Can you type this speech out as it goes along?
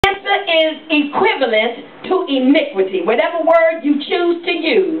Cancer is equivalent to iniquity. Whatever word you choose to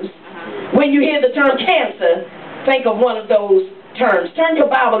use when you hear the term cancer, think of one of those terms. Turn your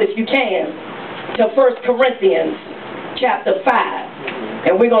Bible, if you can, to 1 Corinthians chapter 5.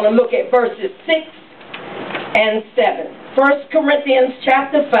 And we're going to look at verses 6 and 7. 1 Corinthians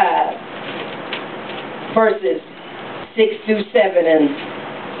chapter 5, verses 6 through 7. And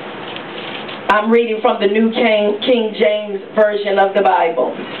I'm reading from the New King James Version of the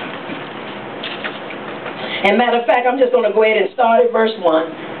Bible. And matter of fact, I'm just going to go ahead and start at verse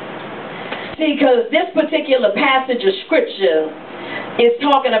 1. See, because this particular passage of Scripture is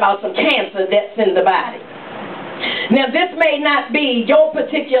talking about some cancer that's in the body. Now, this may not be your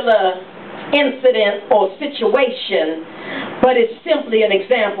particular incident or situation, but it's simply an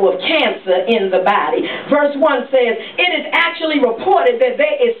example of cancer in the body. Verse 1 says, it is actually reported that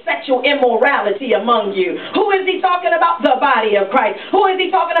there is sexual immorality among you. Who is he talking about? The body of Christ. Who is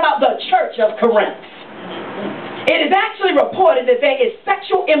he talking about? The church of Corinth. It is actually reported that there is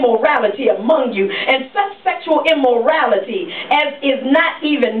sexual immorality among you, and such sexual immorality as is not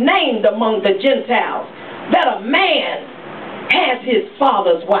even named among the Gentiles, that a man has his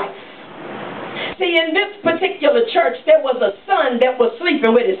father's wife. See, in this particular church, there was a son that was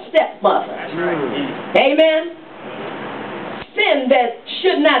sleeping with his stepmother. That's right. Amen? Sin that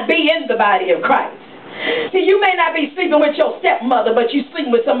should not be in the body of Christ. See, you may not be sleeping with your stepmother, but you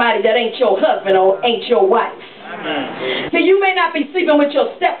sleeping with somebody that ain't your husband or ain't your wife. See, you may not be sleeping with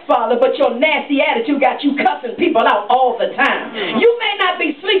your stepfather, but your nasty attitude got you cussing people out all the time. You may not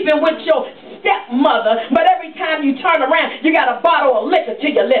be sleeping with your stepmother, but every time you turn around, you got a bottle of liquor to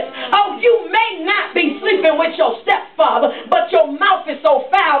your lips. Oh, you may not be sleeping with your stepfather, but your mouth is so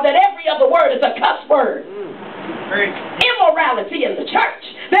foul that every other word is a cuss word. Immorality in the church.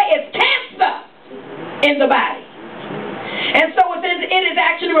 There is cancer in the body. And so it is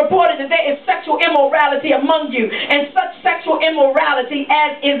actually reported that there is sexual immorality among you, and such sexual immorality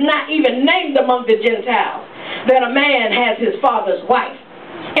as is not even named among the Gentiles, that a man has his father's wife.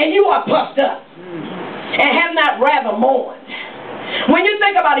 And you are puffed up and have not rather mourned. When you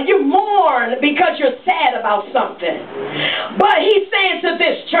think about it, you mourn because you're sad about something. But he's saying to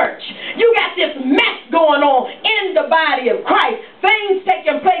this church, you got this mess going on in the body of Christ, things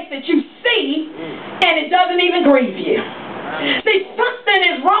taking place that you see, and it doesn't even grieve you. See, something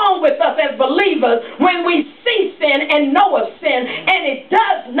is wrong with us as believers when we see sin and know of sin, and it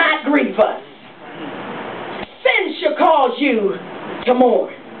does not grieve us. Sin should cause you to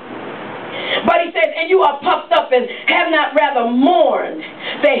mourn. But he says, and you are puffed up and have not rather mourned,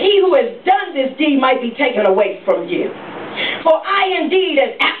 that he who has done this deed might be taken away from you. For I indeed,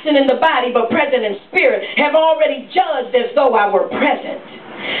 as absent in the body but present in spirit, have already judged as though I were present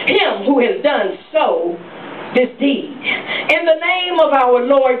him who has done so this deed. In the name of our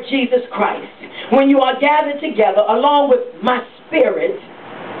Lord Jesus Christ, when you are gathered together along with my spirit,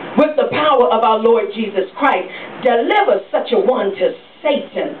 with the power of our Lord Jesus Christ, deliver such a one to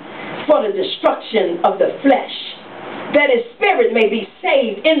Satan for the destruction of the flesh, that his spirit may be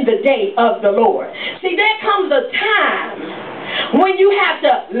saved in the day of the Lord. See, there comes a time when you have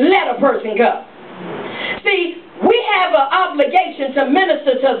to let a person go. See, we have an obligation to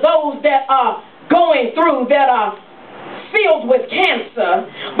minister to those that are going through, that are filled with cancer,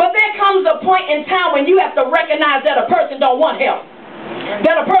 but there comes a point in time when you have to recognize that a person don't want help,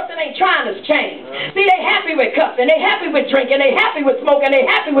 that a person ain't trying to change. See, they happy with cussing, they happy with drinking, they happy with smoking, they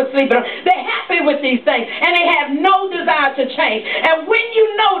happy with sleeping, they happy with these things, and they have no desire to change. And when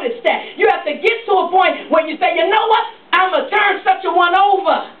you notice that, you have to get to a point where you say, you know what, I'm going to turn such a one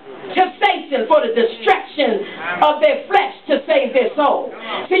over to Satan for the destruction of their flesh to save their soul.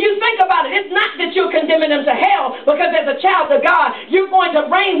 So you think about it, it's not that you're condemning them to hell, because as a child of God, you're going to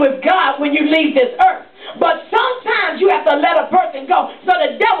reign with God when you leave this earth. But sometimes you have to let a person go so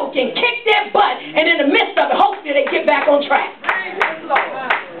the devil can kick their butt, and in the midst of it, hopefully they get back on track.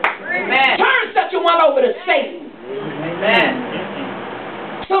 Amen. Turn such a one over to Satan. Amen.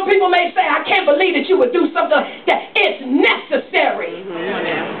 Some people may say, I can't believe that you would do something that is necessary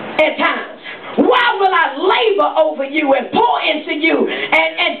at times. Why will I labor over you and pour into you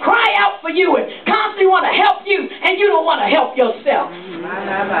and cry out for you and constantly want to help you, and you don't want to help yourself?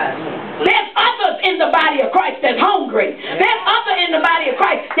 There's others in the body of Christ that's hungry. There's others in the body of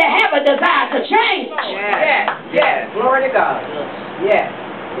Christ that have a desire to change. Yes, yes. Glory to God. Yes.